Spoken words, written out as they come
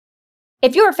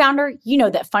If you're a founder, you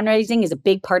know that fundraising is a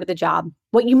big part of the job.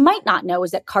 What you might not know is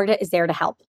that Carta is there to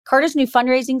help. Carta's new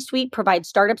fundraising suite provides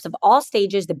startups of all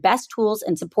stages the best tools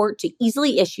and support to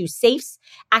easily issue safes,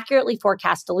 accurately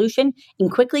forecast dilution,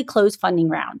 and quickly close funding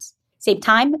rounds. Save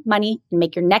time, money, and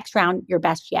make your next round your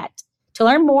best yet. To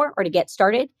learn more or to get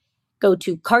started, go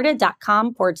to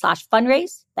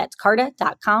carta.com/fundraise. That's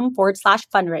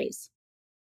carta.com/fundraise.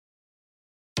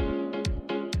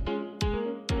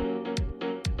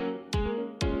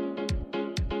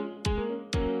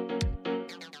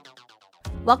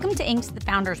 Welcome to Inc.'s The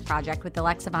Founders Project with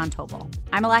Alexa Von Tobel.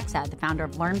 I'm Alexa, the founder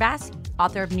of LearnVest,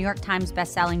 author of New York Times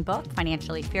bestselling book,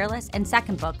 Financially Fearless, and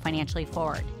second book, Financially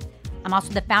Forward. I'm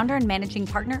also the founder and managing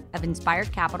partner of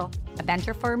Inspired Capital, a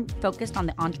venture firm focused on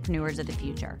the entrepreneurs of the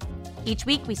future. Each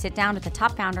week, we sit down with a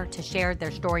top founder to share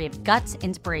their story of guts,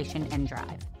 inspiration, and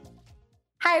drive.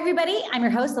 Hi, everybody. I'm your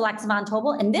host, Alexa Von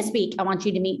Tobel, and this week, I want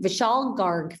you to meet Vishal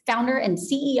Garg, founder and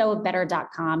CEO of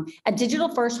Better.com, a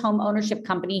digital-first home ownership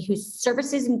company whose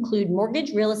services include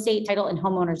mortgage, real estate, title, and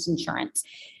homeowners insurance.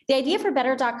 The idea for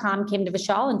Better.com came to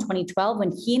Vishal in 2012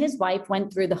 when he and his wife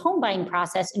went through the home buying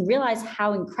process and realized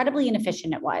how incredibly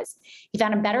inefficient it was. He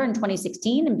founded Better in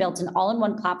 2016 and built an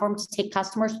all-in-one platform to take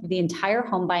customers through the entire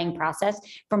home buying process,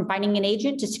 from finding an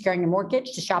agent to securing a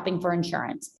mortgage to shopping for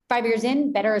insurance. 5 years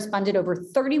in, Better has funded over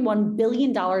 $31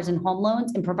 billion in home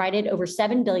loans and provided over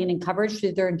 $7 billion in coverage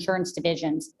through their insurance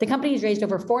divisions. The company has raised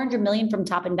over $400 million from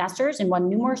top investors and won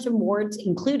numerous awards,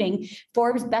 including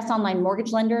Forbes' Best Online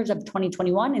Mortgage Lenders of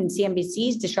 2021 and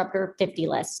CNBC's Disruptor 50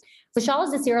 list. Vishal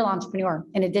is a serial entrepreneur.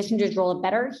 In addition to his role at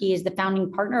Better, he is the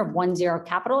founding partner of 10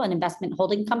 Capital, an investment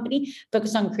holding company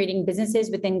focused on creating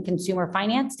businesses within consumer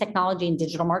finance, technology, and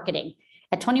digital marketing.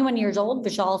 At 21 years old,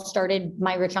 Vishal started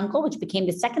My Rich Uncle, which became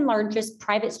the second largest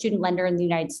private student lender in the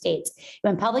United States. It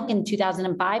went public in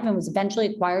 2005 and was eventually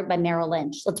acquired by Merrill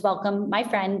Lynch. Let's welcome my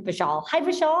friend, Vishal. Hi,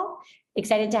 Vishal.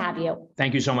 Excited to have you.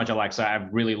 Thank you so much, Alexa.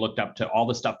 I've really looked up to all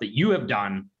the stuff that you have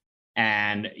done,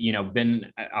 and you've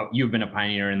been a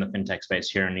pioneer in the fintech space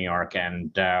here in New York,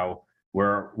 and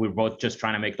we're both just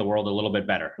trying to make the world a little bit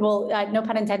better. Well, no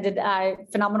pun intended.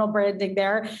 Phenomenal branding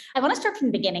there. I want to start from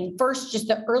the beginning. First, just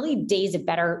the early days of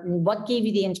Better. What gave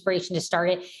you the inspiration to start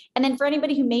it? And then for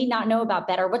anybody who may not know about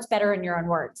Better, what's Better in your own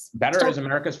words? Better is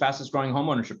America's fastest growing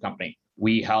homeownership company.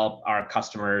 We help our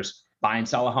customers buy and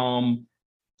sell a home,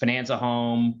 finance a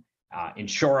home,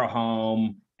 insure a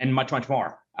home, and much, much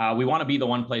more. We want to be the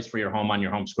one place for your home on your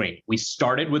home screen. We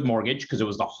started with mortgage because it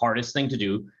was the hardest thing to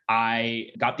do. I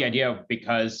got the idea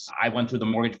because I went through the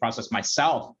mortgage process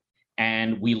myself,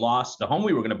 and we lost the home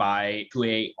we were going to buy to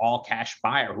a all cash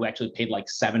buyer who actually paid like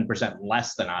 7%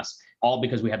 less than us, all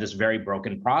because we had this very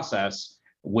broken process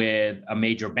with a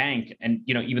major bank. And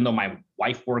even though my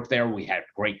wife worked there, we had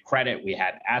great credit, we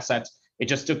had assets. It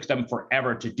just took them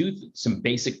forever to do some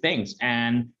basic things.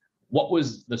 And what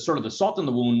was the sort of the salt in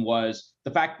the wound was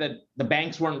the fact that the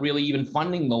banks weren't really even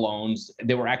funding the loans.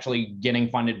 They were actually getting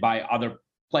funded by other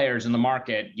players in the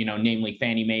market, namely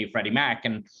Fannie Mae, Freddie Mac,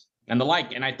 and the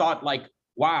like. And I thought, like,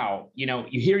 wow,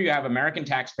 you have American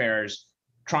taxpayers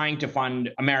trying to fund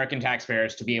American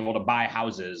taxpayers to be able to buy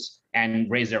houses and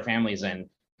raise their families in.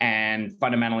 And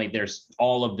fundamentally, there's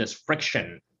all of this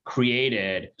friction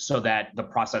created so that the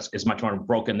process is much more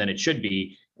broken than it should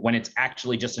be, when it's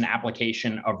actually just an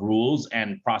application of rules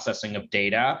and processing of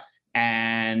data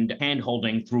and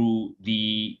hand-holding through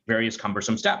the various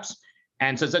cumbersome steps.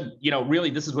 And so really,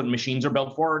 this is what machines are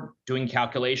built for, doing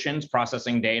calculations,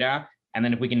 processing data. And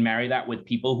then if we can marry that with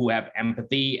people who have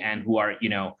empathy and who are,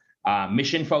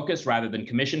 mission-focused rather than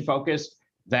commission-focused,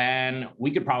 then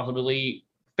we could probably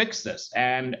fix this.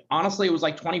 And honestly, it was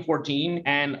like 2014,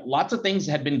 and lots of things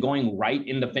had been going right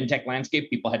in the fintech landscape.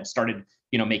 People had started,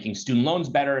 making student loans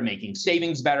better, making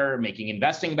savings better, making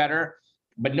investing better,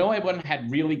 but no one had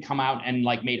really come out and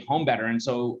made home better. And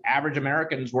so average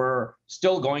Americans were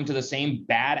still going to the same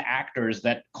bad actors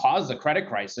that caused the credit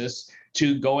crisis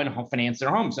to go and finance their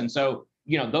homes. And so,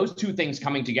 those two things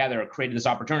coming together created this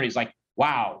opportunity. It's like,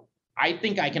 wow, I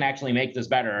think I can actually make this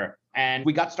better. And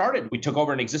we got started. We took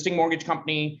over an existing mortgage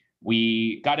company.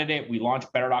 We gutted it. We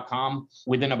launched Better.com.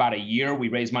 Within about a year, we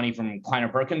raised money from Kleiner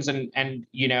Perkins. And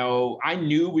I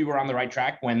knew we were on the right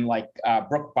track when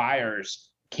Brooke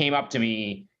Byers came up to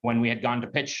me when we had gone to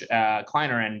pitch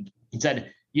Kleiner, and he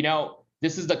said,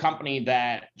 this is the company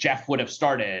that Jeff would have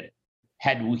started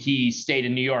had he stayed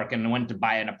in New York and went to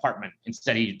buy an apartment.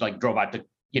 Instead, he drove out to,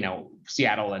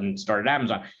 Seattle and started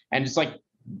Amazon. And it's like,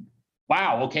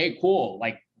 wow, okay, cool.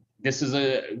 This is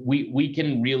we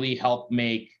can really help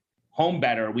make home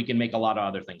better. We can make a lot of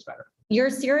other things better. You're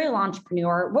a serial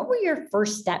entrepreneur. What were your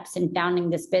first steps in founding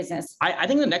this business? I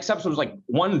think the next steps was like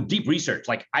one, deep research.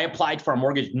 Like I applied for a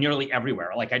mortgage nearly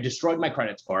everywhere. Like I destroyed my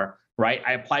credit score, right?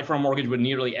 I applied for a mortgage with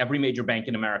nearly every major bank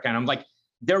in America. And I'm like,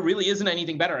 there really isn't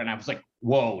anything better. And I was like,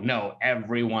 whoa, no,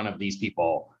 every one of these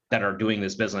people that are doing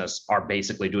this business are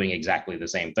basically doing exactly the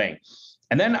same thing.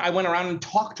 And then I went around and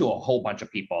talked to a whole bunch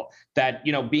of people that,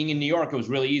 being in New York, it was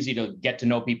really easy to get to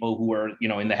know people who were,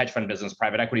 in the hedge fund business,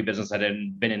 private equity business, that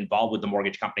had been involved with the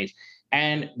mortgage companies.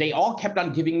 And they all kept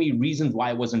on giving me reasons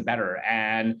why it wasn't better.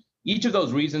 And each of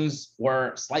those reasons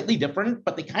were slightly different,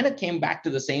 but they kind of came back to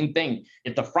the same thing.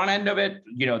 At the front end of it,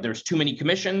 there's too many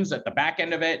commissions. At the back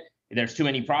end of it, there's too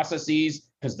many processes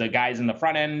because the guys in the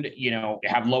front end,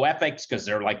 have low ethics because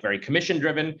they're like very commission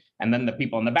driven. And then the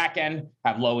people in the back end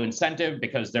have low incentive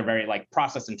because they're very like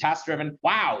process and task driven.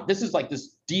 Wow, this is like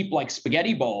this deep like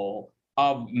spaghetti bowl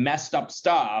of messed up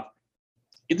stuff.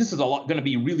 This is going to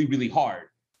be really, really hard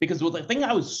because the thing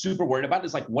I was super worried about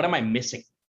is like, what am I missing?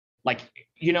 Like,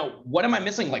 what am I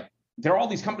missing? Like, there are all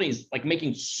these companies like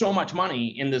making so much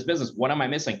money in this business. What am I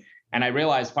missing? And I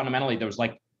realized fundamentally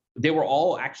they were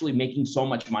all actually making so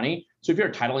much money. So if you're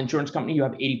a title insurance company, you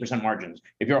have 80% margins.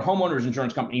 If you're a homeowner's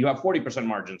insurance company, you have 40%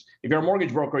 margins. If you're a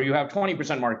mortgage broker, you have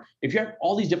 20% margin. If you have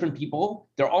all these different people,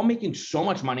 they're all making so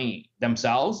much money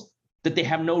themselves that they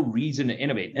have no reason to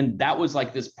innovate. And that was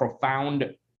like this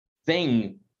profound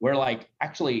thing where like,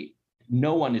 actually,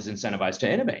 no one is incentivized to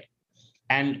innovate.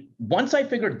 And once I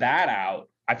figured that out,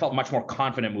 I felt much more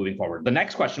confident moving forward. The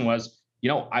next question was,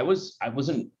 I was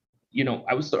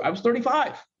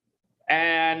 35.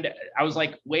 And I was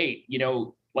like, wait,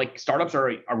 like startups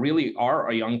are really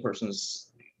a young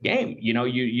person's game.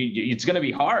 It's going to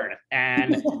be hard.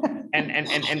 And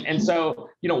and so,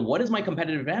 what is my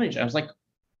competitive advantage? I was like,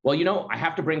 well, I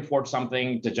have to bring forth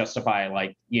something to justify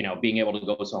like, being able to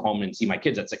go home and see my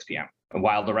kids at 6 p.m.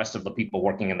 while the rest of the people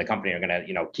working in the company are going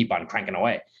to, keep on cranking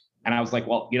away. And I was like,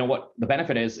 well, what the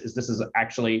benefit is this is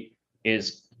actually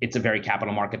it's a very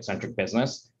capital market centric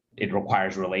business. It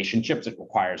requires relationships. It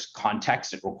requires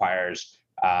context. It requires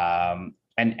and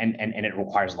it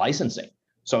requires licensing.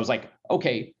 So I was like,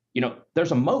 okay,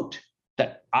 there's a moat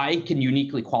that I can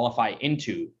uniquely qualify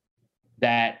into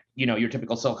that, your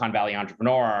typical Silicon Valley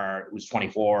entrepreneur who's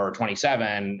 24 or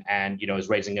 27 and,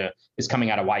 is coming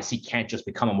out of YC can't just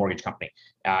become a mortgage company.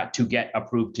 To get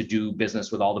approved to do business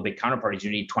with all the big counterparties,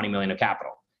 you need 20 million of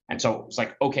capital. And so it's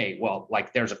like, okay, well,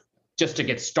 like just to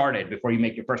get started before you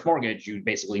make your first mortgage, you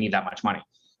basically need that much money.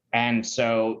 And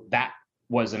so that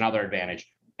was another advantage.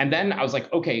 And then I was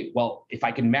like, okay, well, if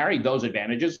I can marry those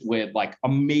advantages with like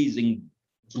amazing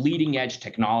bleeding edge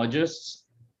technologists,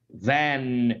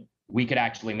 then we could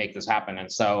actually make this happen.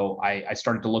 And so I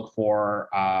started to look for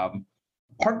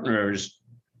partners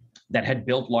that had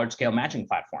built large scale matching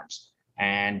platforms.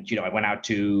 And, I went out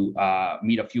to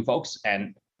meet a few folks,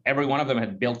 and every one of them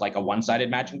had built like a one-sided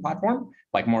matching platform,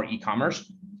 like more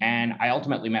e-commerce. And I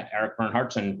ultimately met Eric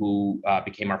Bernhardtson, who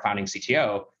became our founding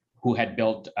CTO, who had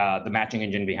built the matching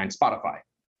engine behind Spotify.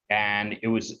 And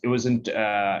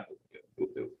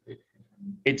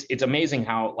it's amazing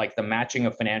how like the matching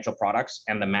of financial products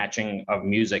and the matching of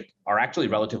music are actually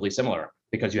relatively similar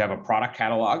because you have a product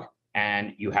catalog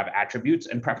and you have attributes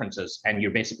and preferences, and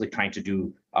you're basically trying to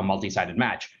do a multi-sided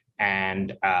match.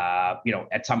 And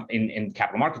in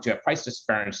capital markets, you have price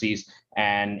discrepancies,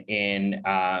 and in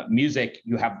music,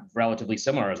 you have relatively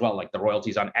similar as well, like the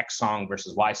royalties on X song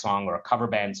versus Y song, or a cover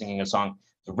band singing a song,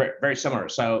 so very, very similar.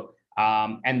 So,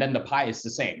 and then the pie is the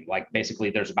same. Like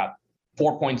basically, there's about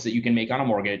 4 points that you can make on a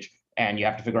mortgage, and you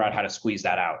have to figure out how to squeeze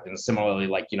that out. And similarly,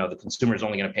 like the consumer is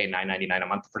only going to pay $9.99 a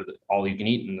month for all you can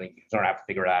eat, and you sort of have to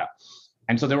figure it out.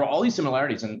 And so there were all these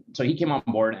similarities, and so he came on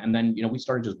board, and then we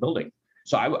started just building.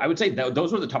 So I would say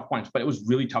those were the tough points, but it was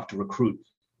really tough to recruit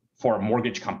for a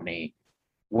mortgage company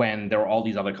when there were all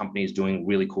these other companies doing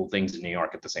really cool things in New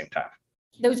York at the same time.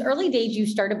 Those early days, you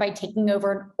started by taking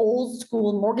over an old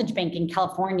school mortgage bank in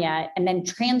California and then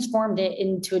transformed it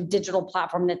into a digital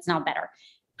platform that's now better.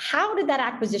 How did that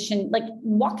acquisition,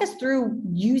 walk us through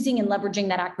using and leveraging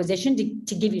that acquisition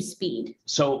to give you speed?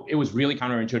 So it was really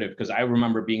counterintuitive because I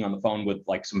remember being on the phone with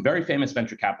like some very famous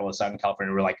venture capitalists out in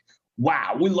California. We were like,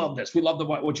 wow, we love this. We love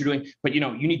what you're doing, but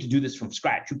you need to do this from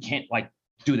scratch. You can't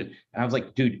do that. And I was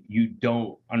like, dude, you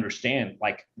don't understand.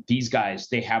 Like these guys,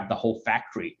 they have the whole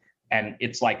factory and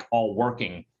it's like all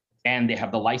working and they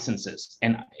have the licenses.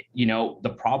 And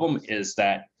the problem is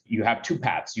that you have two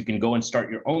paths. You can go and start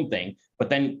your own thing, but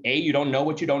then A, you don't know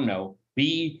what you don't know.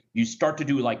 B, you start to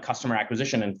do like customer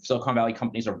acquisition, and Silicon Valley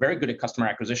companies are very good at customer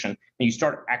acquisition, and you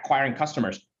start acquiring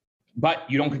customers. but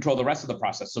you don't control the rest of the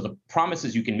process. So the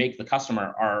promises you can make the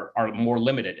customer are more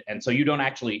limited. And so you don't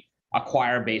actually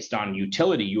acquire based on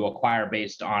utility, you acquire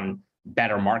based on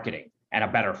better marketing and a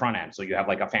better front end. So you have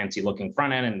like a fancy looking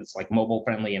front end and it's like mobile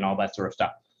friendly and all that sort of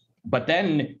stuff. But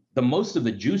then the most of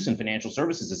the juice in financial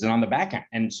services is on the back end.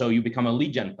 And so you become a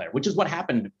lead gen player, which is what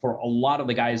happened for a lot of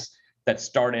the guys that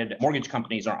started mortgage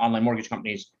companies or online mortgage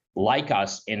companies like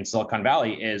us in Silicon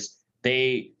Valley. Is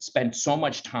they spent so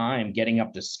much time getting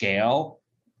up to scale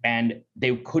and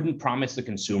they couldn't promise the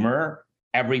consumer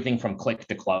everything from click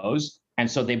to close. And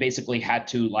so they basically had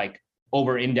to like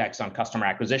over index on customer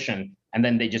acquisition. And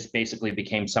then they just basically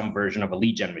became some version of a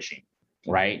lead gen machine,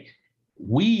 right?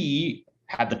 We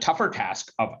had the tougher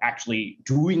task of actually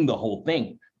doing the whole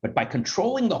thing. But by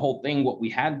controlling the whole thing, what we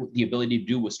had the ability to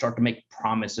do was start to make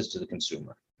promises to the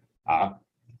consumer.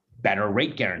 Better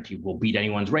rate guarantee, we'll beat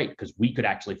anyone's rate because we could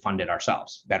actually fund it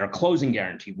ourselves. Better closing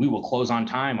guarantee, we will close on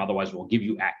time, otherwise we'll give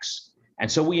you X. And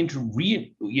so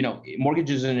mortgage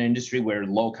is an industry where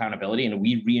low accountability, and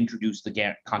we reintroduced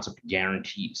the concept of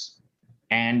guarantees.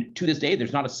 And to this day,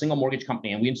 there's not a single mortgage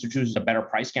company, and we introduced a better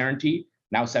price guarantee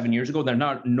now 7 years ago.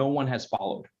 No one has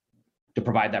followed to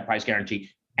provide that price guarantee.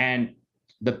 And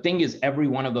the thing is, every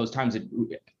one of those times,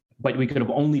 but we could have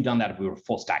only done that if we were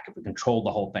full stack, if we controlled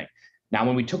the whole thing. Now,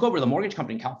 when we took over the mortgage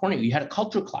company in California, you had a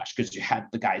culture clash because you had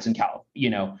the guys in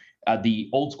the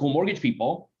old school mortgage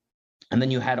people, and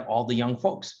then you had all the young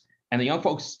folks. And the young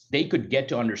folks, they could get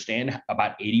to understand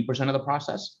about 80% of the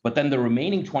process, but then the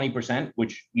remaining 20%,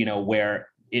 which, where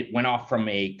it went off from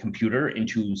a computer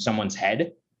into someone's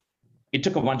head, it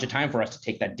took a bunch of time for us to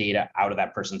take that data out of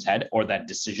that person's head or that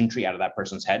decision tree out of that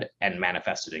person's head and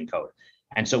manifest it in code.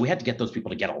 And so we had to get those people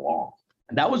to get along.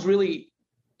 And that was really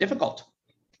difficult.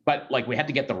 But we had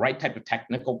to get the right type of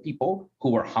technical people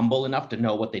who were humble enough to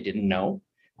know what they didn't know.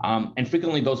 And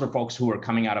frequently those are folks who were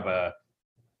coming out of a,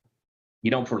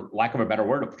 for lack of a better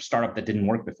word, a startup that didn't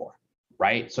work before,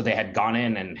 right? So they had gone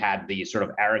in and had the sort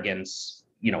of arrogance,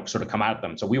 sort of come out of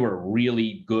them. So we were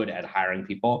really good at hiring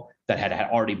people that had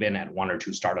already been at one or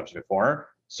two startups before.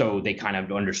 So they kind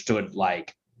of understood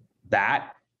like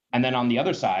that. And then on the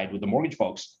other side with the mortgage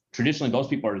folks, traditionally those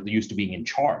people are used to being in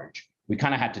charge. We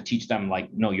kind of had to teach them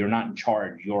no, you're not in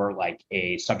charge. You're like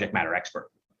a subject matter expert.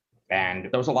 And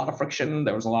there was a lot of friction.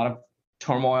 There was a lot of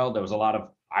turmoil.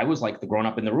 I was like the grown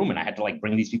up in the room, and I had to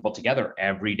bring these people together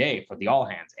every day for the all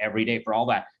hands, every day for all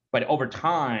that. But over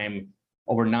time,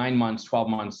 over 9 months, 12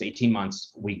 months, 18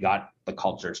 months, we got the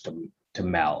cultures to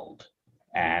meld.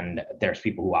 And there's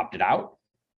people who opted out.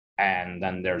 And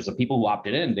then there's the people who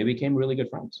opted in. They became really good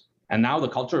friends. And now the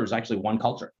culture is actually one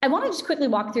culture. I want to just quickly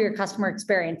walk through your customer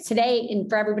experience today. And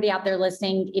for everybody out there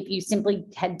listening, if you simply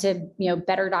head to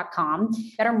better.com,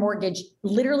 Better Mortgage,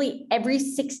 literally every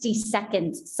 60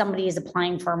 seconds, somebody is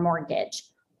applying for a mortgage.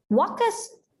 Walk us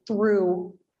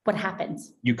through what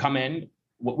happens. You come in,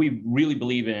 what we really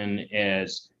believe in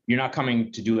is you're not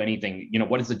coming to do anything.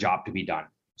 What is the job to be done?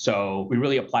 So we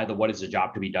really apply the what is the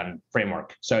job to be done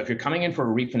framework. So if you're coming in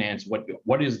for a refinance,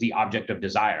 what is the object of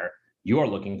desire? You are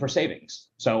looking for savings.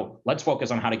 So let's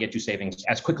focus on how to get you savings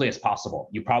as quickly as possible.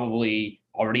 You probably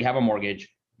already have a mortgage.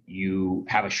 You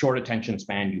have a short attention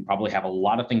span. You probably have a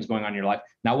lot of things going on in your life.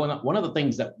 Now, one of the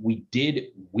things that we did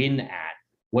win at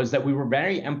was that we were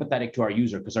very empathetic to our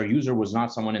user, because our user was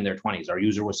not someone in their 20s. Our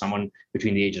user was someone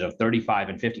between the ages of 35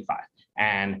 and 55.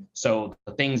 And so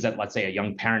the things that, let's say, a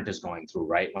young parent is going through,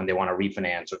 right, when they want to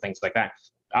refinance or things like that,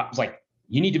 it's like,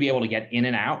 you need to be able to get in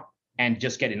and out and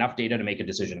just get enough data to make a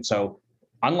decision. So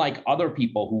unlike other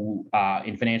people who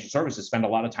in financial services spend a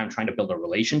lot of time trying to build a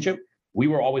relationship, we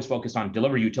were always focused on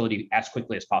deliver utility as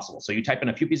quickly as possible. So you type in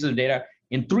a few pieces of data,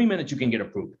 in 3 minutes, you can get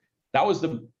approved. That was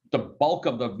the bulk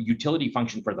of the utility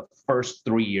function for the first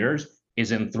 3 years.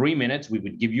 Is in 3 minutes, we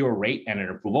would give you a rate and an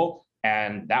approval.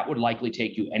 And that would likely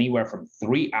take you anywhere from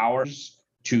 3 hours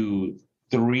to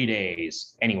 3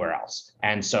 days anywhere else.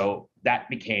 And so that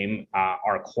became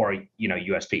our core,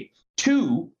 USP.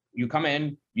 2, you come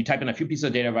in, you type in a few pieces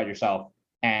of data about yourself,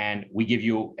 and we give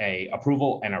you a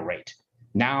approval and a rate.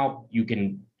 Now you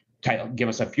can give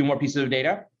us a few more pieces of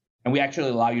data, and we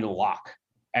actually allow you to lock.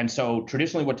 And so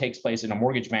traditionally what takes place in a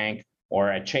mortgage bank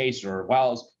or at Chase or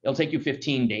Wells, it'll take you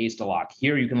 15 days to lock.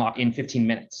 Here you can lock in 15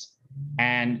 minutes.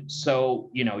 And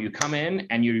so, you come in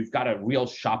and you've got a real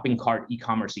shopping cart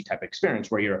e-commerce type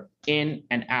experience where you're in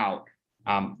and out.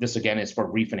 This again is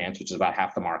for refinance, which is about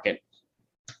half the market.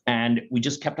 And we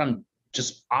just kept on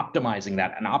just optimizing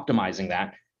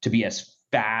that to be as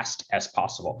fast as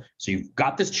possible. So you've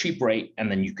got this cheap rate, and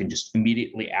then you can just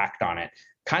immediately act on it.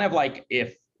 Kind of like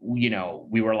if, we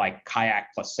were like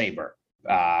Kayak plus Sabre,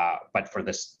 but for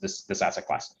this asset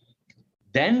class.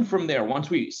 Then from there, once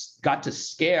we got to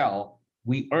scale,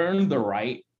 we earned the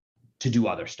right to do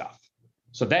other stuff.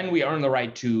 So then we earn the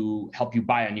right to help you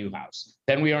buy a new house.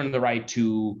 Then we earn the right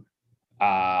to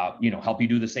help you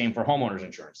do the same for homeowners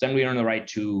insurance. Then we earn the right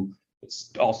to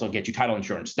also get you title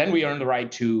insurance. Then we earn the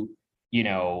right to,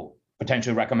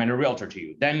 potentially recommend a realtor to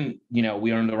you. Then,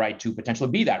 we earn the right to potentially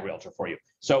be that realtor for you.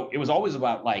 So it was always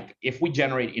about like, if we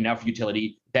generate enough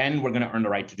utility, then we're going to earn the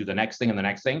right to do the next thing and the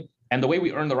next thing. And the way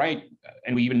we earn the right,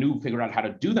 and we even figured out how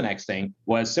to do the next thing,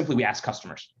 was simply we asked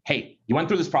customers, hey, you went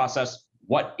through this process.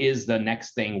 What is the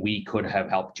next thing we could have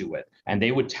helped you with? And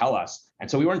they would tell us.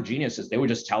 And so we weren't geniuses. They would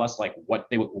just tell us like what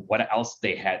else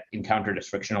they had encountered as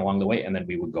friction along the way, and then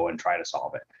we would go and try to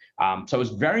solve it. So it was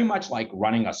very much like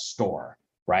running a store,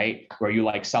 right? Where you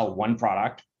like sell one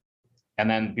product, and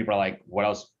then people are like, what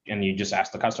else? And you just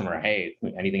ask the customer, hey,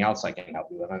 anything else I can help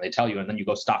you with? And they tell you, and then you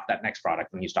go stock that next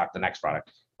product, and you stock the next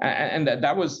product. And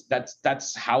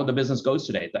that's how the business goes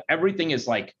today. Everything is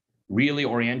like really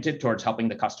oriented towards helping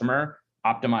the customer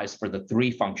optimize for the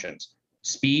three functions: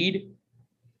 speed,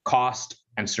 cost,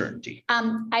 and certainty.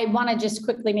 I want to just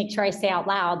quickly make sure I say out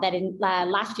loud that in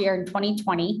last year in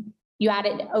 2020, you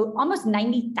added almost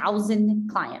 90,000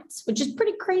 clients, which is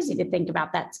pretty crazy to think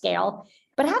about that scale.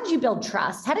 But how did you build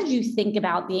trust? How did you think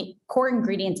about the core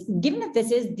ingredients, given that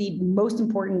this is the most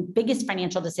important, biggest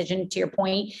financial decision, to your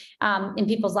point, in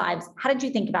people's lives? How did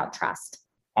you think about trust?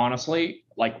 Honestly,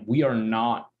 like, we are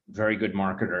not very good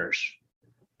marketers.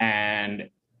 And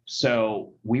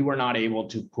so we were not able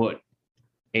to put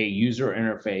a user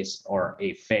interface or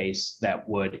a face that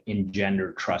would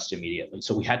engender trust immediately.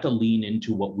 So we had to lean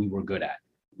into what we were good at,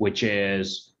 which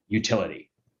is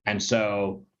utility. And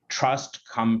so trust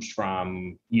comes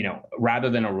from, rather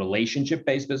than a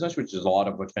relationship-based business, which is a lot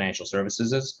of what financial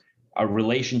services is, a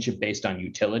relationship based on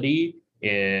utility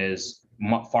is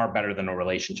far better than a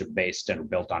relationship based and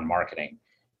built on marketing.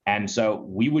 And so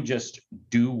we would just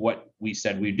do what we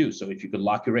said we'd do. So if you could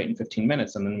lock your rate in 15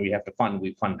 minutes and then we have to fund,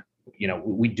 we fund,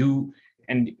 we do.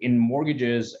 And in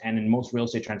mortgages and in most real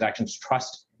estate transactions,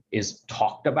 trust is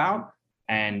talked about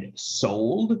and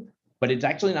sold, but it's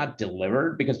actually not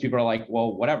delivered, because people are like,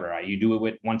 well, whatever, you do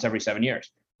it once every 7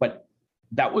 years. But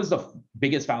that was the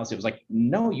biggest fallacy. It was like,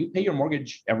 no, you pay your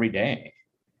mortgage every day.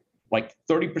 Like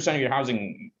 30% of your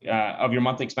housing, of your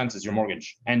monthly expenses, your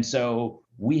mortgage. And so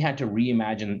we had to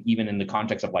reimagine, even in the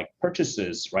context of like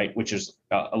purchases, right, which is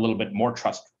a little bit more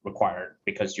trust required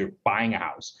because you're buying a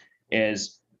house,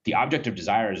 is the object of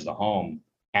desire is the home.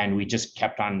 And we just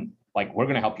kept on like, we're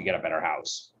going to help you get a better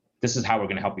house. This is how we're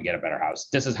going to help you get a better house.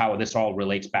 This is how this all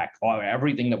relates back.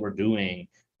 Everything that we're doing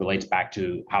relates back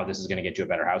to how this is going to get you a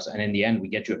better house. And in the end, we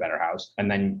get you a better house.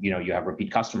 And then, you have repeat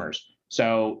customers.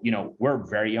 So, we're a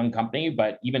very young company,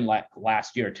 but even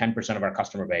last year, 10% of our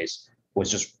customer base was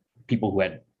just people who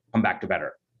had come back to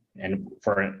better and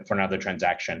for another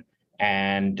transaction.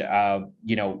 And,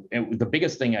 the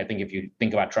biggest thing, I think, if you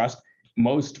think about trust,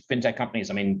 most fintech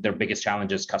companies, their biggest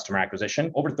challenge is customer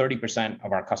acquisition. Over 30%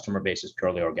 of our customer base is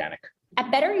purely organic. At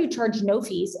Better, you charge no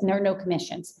fees and there are no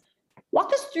commissions.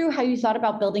 Walk us through how you thought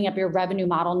about building up your revenue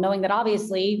model, knowing that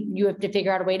obviously you have to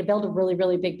figure out a way to build a really,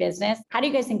 really big business. How do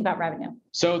you guys think about revenue?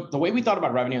 So the way we thought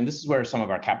about revenue, and this is where some of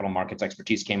our capital markets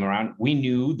expertise came around, we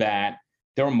knew that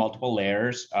there were multiple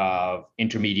layers of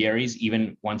intermediaries,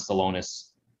 even once the loan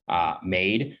is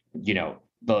made.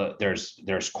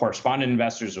 There's correspondent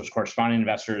investors,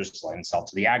 then sell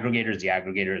to the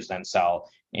aggregators then sell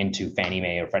into Fannie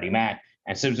Mae or Freddie Mac.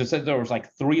 And so there was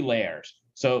like 3 layers.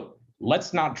 So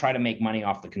let's not try to make money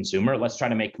off the consumer. Let's try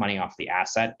to make money off the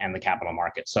asset and the capital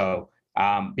market. So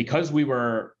because we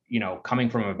were, coming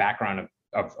from a background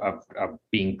of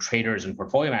being traders and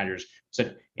portfolio managers,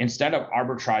 so instead of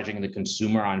arbitraging the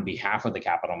consumer on behalf of the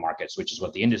capital markets, which is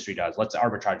what the industry does, let's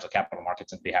arbitrage the capital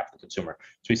markets on behalf of the consumer.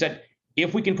 So we said,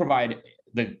 if we can provide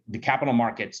the capital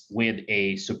markets with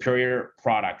a superior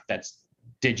product that's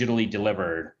digitally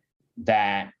delivered,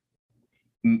 that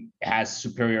has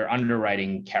superior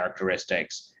underwriting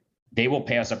characteristics, they will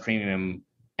pay us a premium,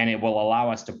 and it will allow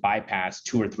us to bypass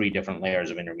 2 or 3 different layers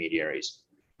of intermediaries.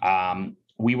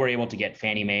 We were able to get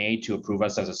Fannie Mae to approve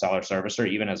us as a seller servicer,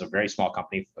 even as a very small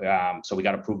company. So we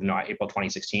got approved in April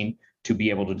 2016 to be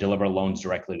able to deliver loans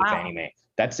directly to Fannie Mae.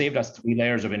 That saved us 3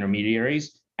 layers of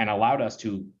intermediaries and allowed us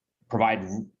to provide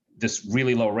this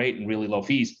really low rate and really low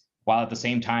fees, while at the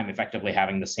same time effectively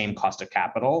having the same cost of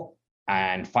capital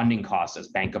and funding costs as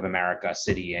Bank of America,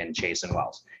 Citi, and Chase and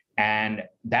Wells. And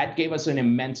that gave us an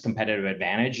immense competitive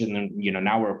advantage. And then,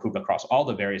 now we're approved across all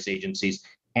the various agencies.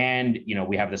 And,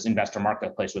 we have this investor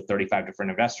marketplace with 35 different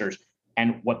investors.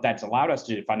 And what that's allowed us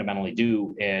to fundamentally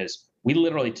do is we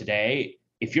literally today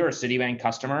if you're a Citibank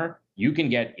customer, you can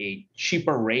get a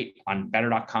cheaper rate on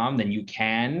better.com than you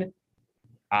can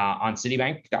on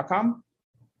Citibank.com.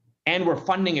 And we're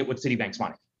funding it with Citibank's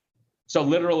money. So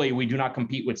literally, we do not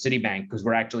compete with Citibank because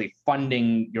we're actually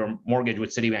funding your mortgage with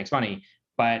Citibank's money,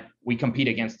 but we compete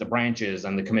against the branches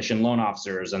and the commission loan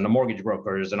officers and the mortgage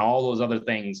brokers and all those other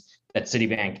things that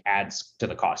Citibank adds to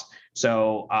the cost.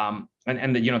 So,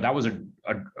 that was a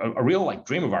real like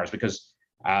dream of ours because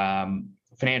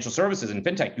financial services and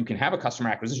fintech, you can have a customer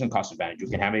acquisition cost advantage, you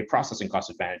can have a processing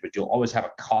cost advantage, but you'll always have a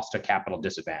cost of capital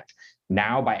disadvantage.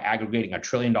 Now, by aggregating $1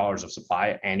 trillion of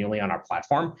supply annually on our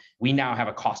platform, we now have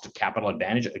a cost of capital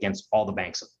advantage against all the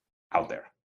banks out there.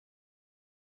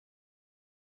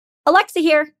 Alexa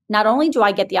here. Not only do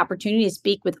I get the opportunity to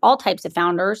speak with all types of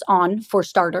founders on For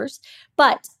Starters,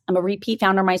 but I'm a repeat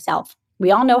founder myself.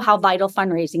 We all know how vital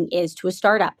fundraising is to a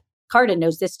startup. Carta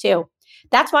knows this too.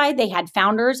 That's why they had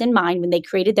founders in mind when they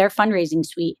created their fundraising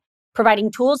suite, providing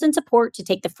tools and support to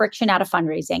take the friction out of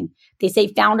fundraising. They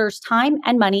save founders time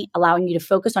and money, allowing you to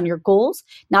focus on your goals,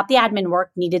 not the admin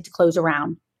work needed to close a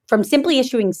round. From simply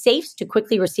issuing safes to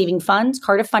quickly receiving funds,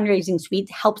 Carta Fundraising Suite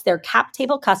helps their cap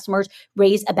table customers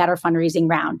raise a better fundraising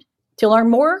round. To learn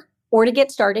more or to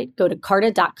get started, go to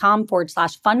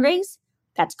carta.com/fundraise.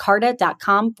 That's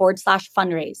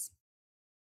carta.com/fundraise.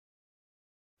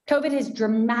 COVID has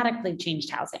dramatically changed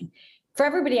housing. For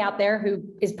everybody out there who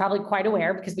is probably quite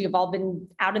aware, because we've all been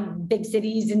out of big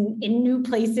cities and in new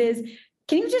places,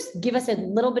 can you just give us a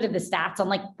little bit of the stats on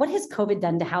like what has COVID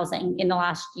done to housing in the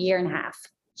last year and a half?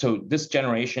 So this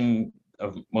generation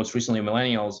of most recently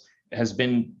millennials has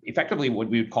been effectively what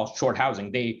we would call short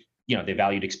housing. They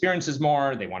valued experiences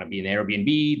more. They want to be in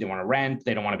Airbnb. They want to rent.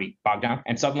 They don't want to be bogged down.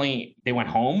 And suddenly they went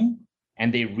home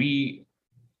and the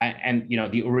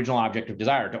original object of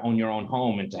desire to own your own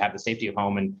home and to have the safety of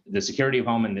home and the security of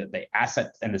home and the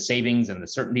assets and the savings and the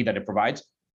certainty that it provides,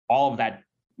 all of that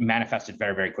manifested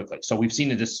very, very quickly. So we've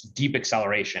seen this deep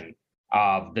acceleration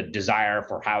of the desire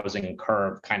for housing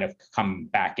curve kind of come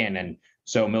back in. And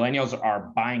so millennials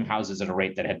are buying houses at a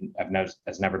rate that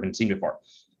has never been seen before.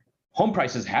 Home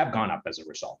prices have gone up as a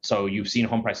result. So you've seen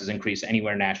home prices increase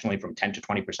anywhere nationally from 10 to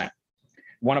 20%.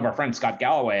 One of our friends, Scott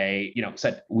Galloway,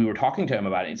 said, we were talking to him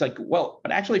about it. It's like, well,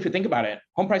 but actually, if you think about it,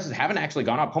 home prices haven't actually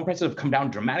gone up. Home prices have come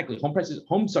down dramatically.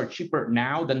 Homes are cheaper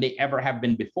now than they ever have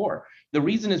been before. The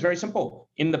reason is very simple.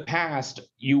 In the past,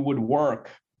 you would work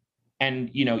and,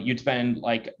 you'd spend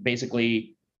like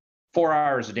basically 4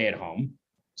 hours a day at home.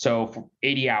 So for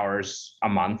 80 hours a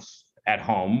month at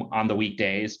home on the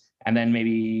weekdays, and then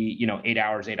maybe, 8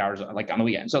 hours like on the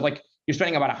weekend. So like you're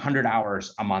spending about 100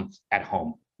 hours a month at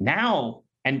home. Now,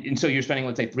 and so you're spending,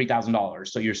 let's say,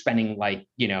 $3,000. So you're spending like,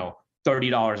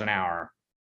 $30 an hour.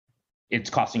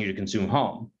 It's costing you to consume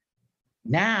home.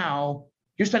 Now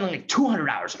you're spending like 200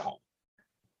 hours at home.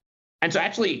 And so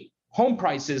actually home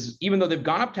prices, even though they've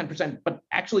gone up 10%, but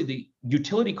actually the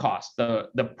utility cost, the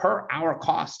per hour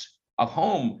cost of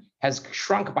home has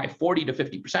shrunk by 40 to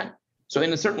 50%. So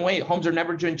in a certain way, homes are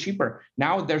never been cheaper.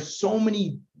 Now there's so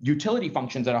many utility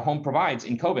functions that a home provides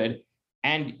in COVID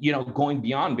and, going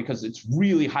beyond, because it's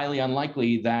really highly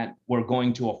unlikely that we're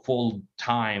going to a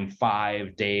full-time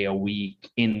 5-day a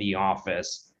week in the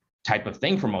office type of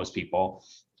thing for most people.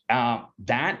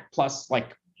 That plus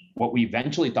like what we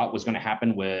eventually thought was going to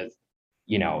happen with,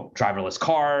 driverless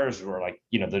cars or like,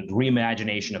 the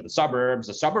reimagination of the suburbs.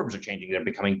 The suburbs are changing. They're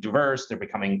becoming diverse. They're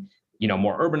becoming,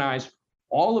 more urbanized.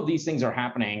 All of these things are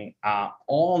happening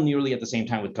all nearly at the same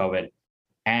time with COVID.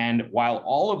 And while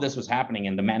all of this was happening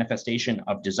and the manifestation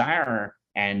of desire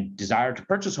to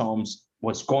purchase homes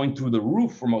was going through the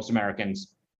roof for most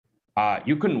Americans,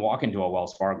 you couldn't walk into a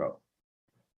Wells Fargo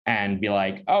and be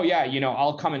like, oh yeah,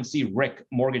 I'll come and see Rick,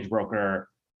 mortgage broker,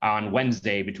 on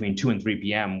Wednesday between 2 and 3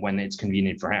 p.m. when it's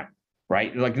convenient for him,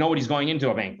 right? Like nobody's going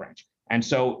into a bank branch. And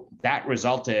so that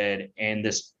resulted in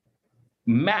this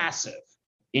massive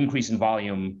increase in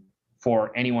volume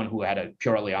for anyone who had a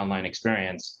purely online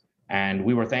experience. And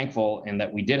we were thankful in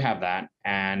that we did have that.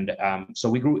 And so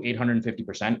we grew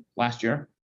 850% last year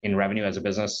in revenue as a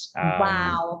business.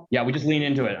 Wow. Yeah, we just leaned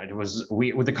into it.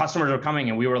 The customers were coming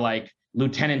and we were like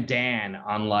Lieutenant Dan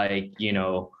on like,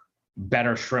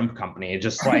 Better Shrimp Company,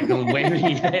 just like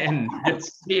waving in,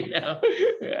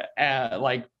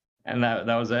 and that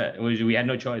was it. We had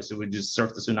no choice. It would just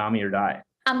surf the tsunami or die.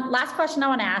 Last question I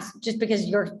want to ask, just because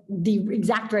you're the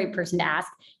exact right person to ask.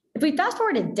 If we fast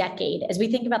forward a decade, as we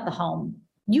think about the home,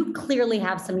 you clearly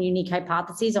have some unique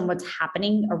hypotheses on what's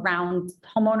happening around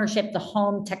home ownership, the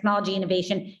home, technology,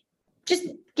 innovation. Just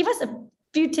give us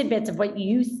few tidbits of what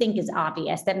you think is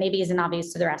obvious that maybe isn't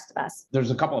obvious to the rest of us.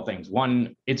 There's a couple of things.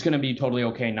 One, it's going to be totally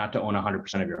okay not to own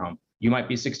 100% of your home. You might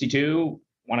be 62,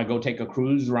 want to go take a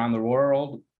cruise around the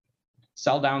world,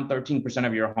 sell down 13%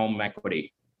 of your home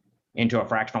equity into a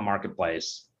fractional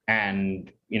marketplace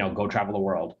and, go travel the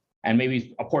world. And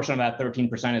maybe a portion of that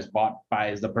 13% is bought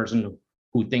by the person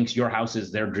who thinks your house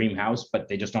is their dream house, but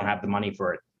they just don't have the money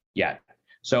for it yet.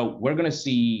 So we're going to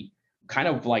see kind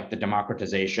of like the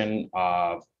democratization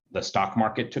of the stock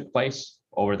market took place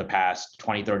over the past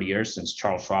 20, 30 years since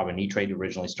Charles Schwab and E-Trade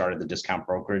originally started the discount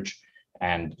brokerage,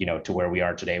 and to where we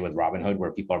are today with Robinhood,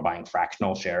 where people are buying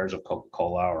fractional shares of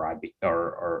Coca-Cola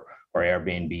or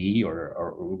Airbnb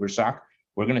or Uber stock.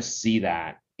 We're going to see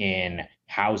that in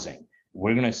housing.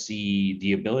 We're going to see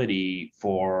the ability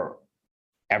for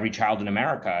every child in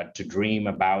America to dream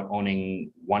about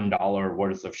owning $1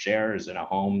 worth of shares in a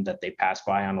home that they pass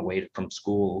by on the way from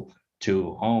school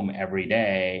to home every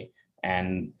day,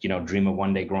 and dream of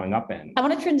one day growing up in. I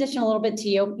want to transition a little bit to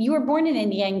you. You were born in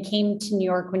India and came to New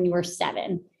York when you were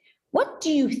 7. What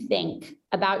do you think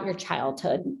about your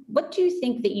childhood? What do you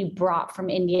think that you brought from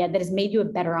India that has made you a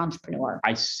better entrepreneur?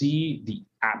 I see the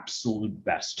absolute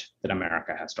best that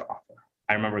America has to offer.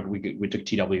 I remember we took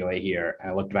TWA here,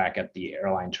 and I looked back at the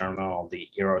airline terminal, the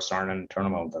Eero Saarinen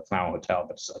terminal that's now a hotel,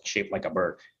 but it's like shaped like a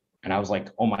bird. And I was like,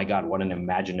 oh my God, what an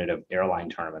imaginative airline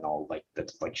terminal, like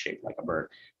that's like shaped like a bird.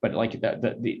 But like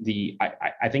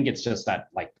I think it's just that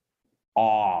like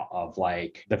awe of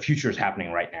like the future is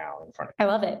happening right now in front of you. I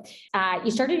love it.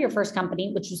 You started your first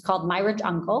company, which was called My Rich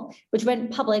Uncle, which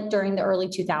went public during the early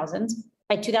 2000s.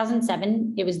 By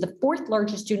 2007, it was the 4th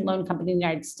largest student loan company in the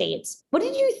United States. What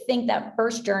did you think that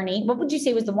first journey, what would you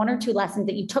say was the 1 or 2 lessons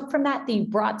that you took from that you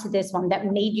brought to this one that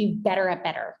made you better at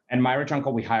better? And My Rich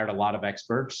Uncle, we hired a lot of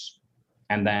experts.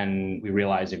 And then we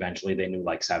realized eventually they knew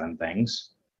like 7 things.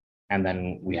 And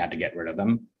then we had to get rid of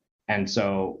them. And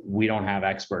so we don't have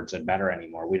experts at Better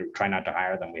anymore. We try not to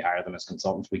hire them. We hire them as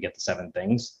consultants. We get the 7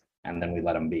 things and then we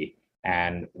let them be.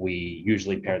 And we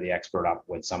usually pair the expert up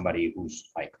with somebody who's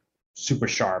like super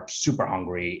sharp, super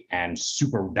hungry, and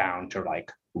super down to like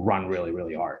run really,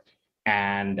 really hard.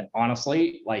 And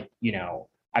honestly,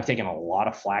 I've taken a lot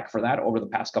of flack for that over the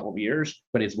past couple of years,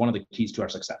 but it's one of the keys to our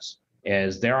success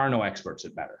is there are no experts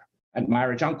at Better. At My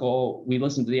Rich Uncle, we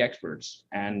listened to the experts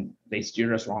and they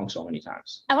steered us wrong so many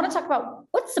times. I want to talk about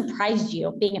what surprised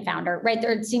you being a founder, right?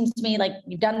 There, it seems to me like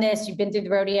you've done this, you've been through the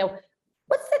rodeo.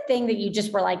 What's the thing that you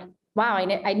just were like, wow,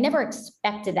 I never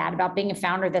expected that about being a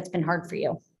founder that's been hard for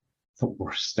you? The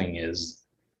worst thing is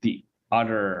the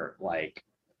utter like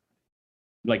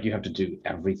you have to do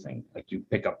everything. Like you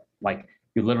pick up, like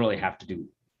you literally have to do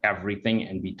everything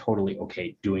and be totally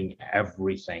okay doing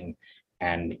everything.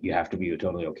 And you have to be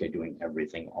totally okay doing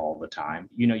everything all the time.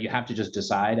 You have to just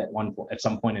decide at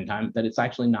some point in time that it's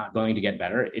actually not going to get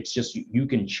better. It's just you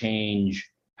can change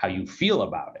how you feel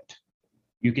about it.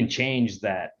 You can change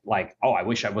that, like, oh, I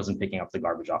wish I wasn't picking up the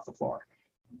garbage off the floor.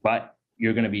 But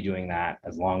you're going to be doing that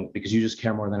because you just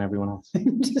care more than everyone else.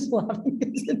 I'm just laughing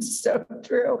because it's so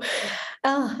true.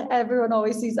 Everyone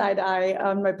always sees eye to eye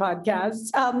on my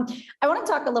podcast. I want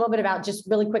to talk a little bit about just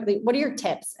really quickly, what are your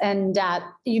tips? And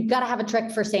you've got to have a trick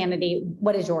for sanity.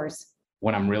 What is yours?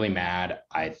 When I'm really mad,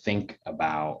 I think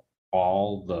about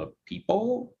all the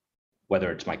people,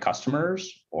 whether it's my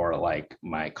customers or like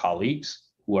my colleagues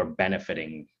who are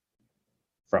benefiting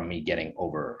from me getting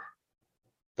over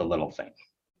the little thing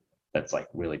that's like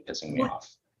really pissing me off.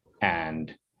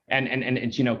 And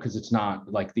because it's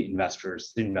not like the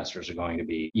investors are going to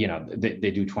be, they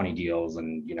do 20 deals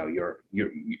and you're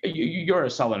a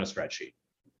seller in a spreadsheet.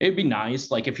 It'd be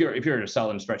nice, like if you're a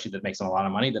seller in a spreadsheet that makes them a lot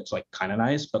of money, that's like kind of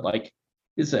nice, but like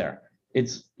you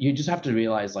just have to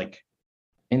realize, like,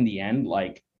 in the end,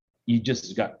 like you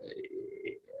just got,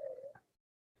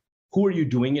 who are you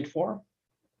doing it for?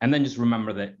 And then just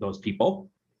remember that those people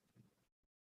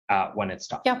when it's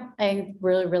tough. Yeah,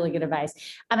 really, really good advice.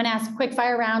 I'm going to ask a quick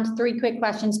fire round, 3 quick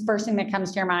questions. First thing that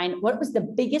comes to your mind, what was the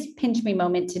biggest pinch me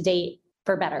moment to date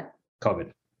for Better?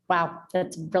 COVID. Wow,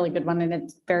 that's a really good one. And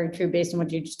it's very true based on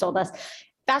what you just told us.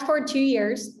 Fast forward 2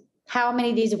 years, how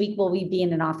many days a week will we be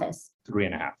in an office?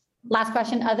 3.5. Last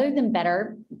question, other than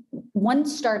Better, one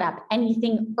startup,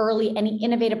 anything early, any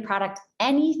innovative product,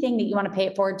 anything that you want to pay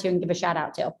it forward to and give a shout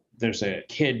out to? There's a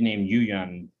kid named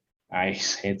Yuyun. I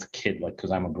say it's a kid, like,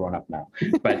 because I'm a grown up now,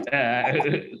 but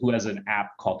who has an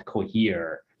app called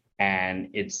Cohere, and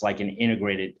it's like an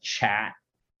integrated chat,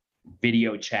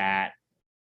 video chat,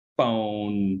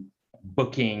 phone,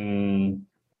 booking,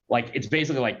 like it's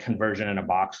basically like conversion in a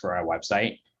box for our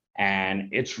website, and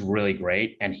it's really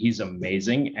great. And he's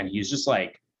amazing, and he's just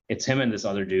like it's him and this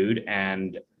other dude,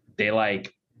 and they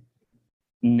like,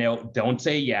 no, don't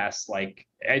say yes. Like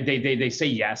they say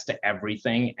yes to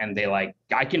everything, and they like,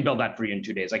 I can build that for you in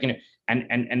 2 days. I can,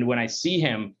 and when I see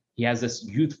him, he has this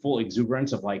youthful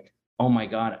exuberance of like, oh my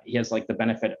God, he has like the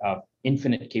benefit of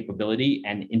infinite capability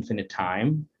and infinite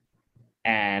time,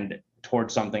 and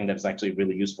towards something that's actually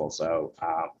really useful. So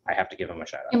I have to give him a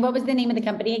shout out. And what was the name of the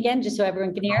company again, just so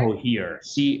everyone can hear? Cohere,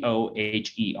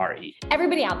 Cohere.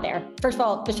 Everybody out there, first of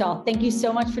all, Vishal, thank you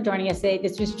so much for joining us today.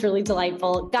 This was truly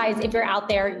delightful. Guys, if you're out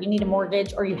there, you need a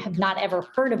mortgage, or you have not ever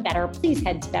heard of Better, please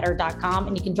head to better.com,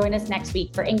 and you can join us next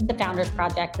week for Inc. the Founders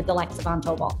Project with Alexa Von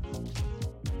Tobel.